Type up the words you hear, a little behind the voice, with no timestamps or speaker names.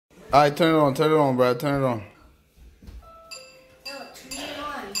All right, turn it on, Brad. Turn it on. No, turn it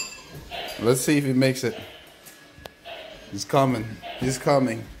on. Let's see if he makes it. He's coming. He's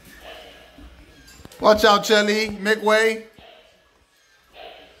coming. Watch out, Shelly. Make way.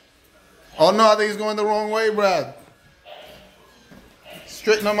 Oh no, I think he's going the wrong way, Brad.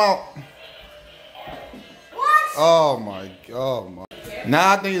 Straighten him out. What? Oh my God.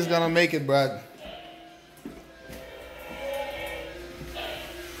 Now I think he's gonna make it, Brad.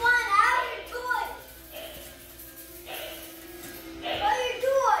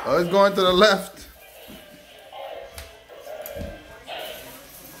 Oh, it's going to the left.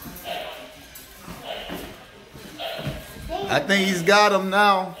 I think he's got him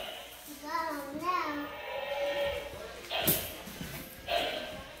now.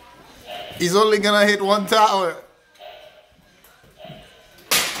 He's only gonna hit one tower.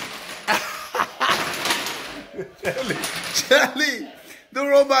 Shelly, the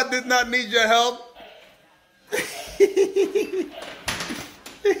robot did not need your help.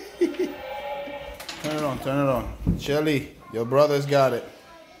 Turn it on. Shelly, your brother's got it.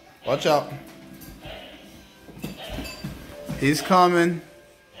 Watch out. He's coming.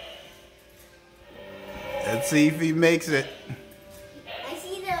 Let's see if he makes it. I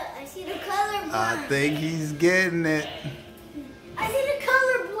see the color blind. I think he's getting it. I see the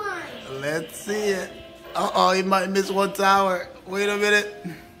color blind. Let's see it. Uh-oh, he might miss one tower. Wait a minute.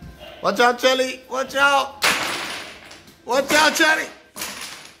 Watch out, Shelly. Watch out. Watch out, Shelly.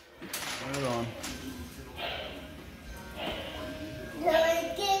 Turn it on.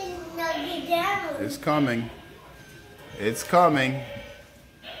 It's coming. It's coming.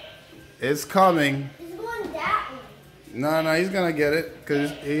 It's coming. It's going that way. No, he's gonna get it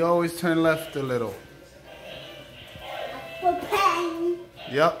because he always turn left a little. Bang.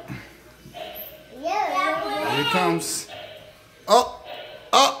 Yep. Yeah. Here he comes. Oh!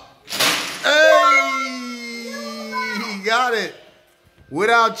 Hey! He got it.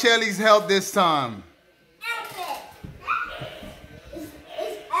 Without Shelly's help this time. Epic. It's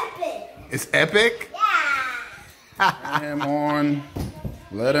epic. It's epic? Yeah. Let him on.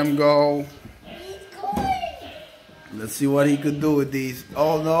 Let him go. He's going. Let's see what he could do with these.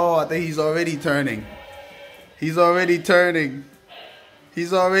 Oh no, I think he's already turning. He's already turning.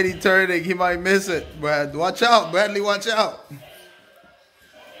 He's already turning. He might miss it, Brad. Watch out, Bradley, watch out.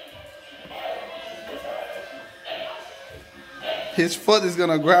 His foot is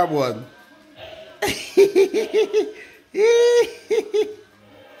gonna grab one.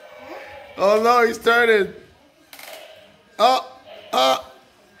 Oh no, he's turning.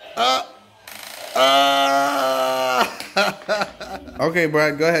 Okay,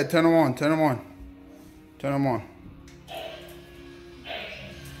 Brad, go ahead. Turn him on. Turn him on. Turn him on.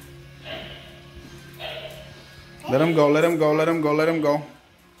 Let him go. Let him go. Let him go. Let him go.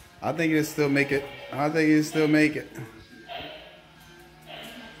 I think he'll still make it. I think he'll still make it.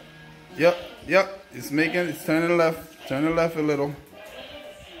 Yep. It's making. It's turning left. Turning left a little.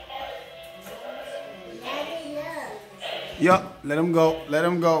 Yep. Let him go. Let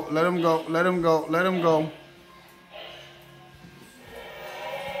him go. Let him go. Let him go. Let him go.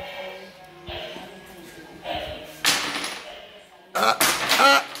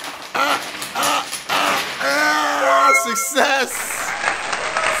 Success!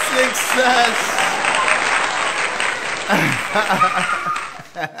 Success!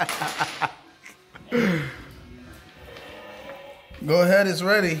 Go ahead, it's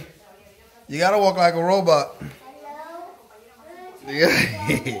ready. You gotta walk like a robot. Hello?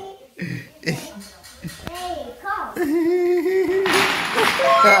 Hey, come.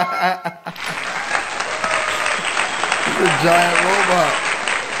 It's a giant robot.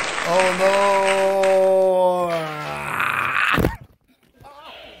 Oh no!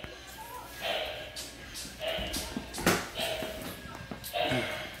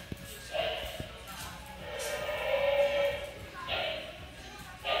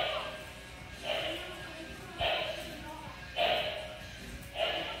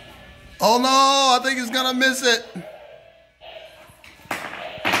 Oh no, I think he's gonna miss it.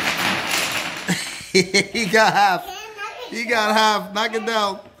 He got half. He got half. Knock it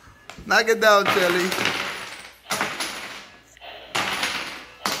down. Knock it down, Shelly.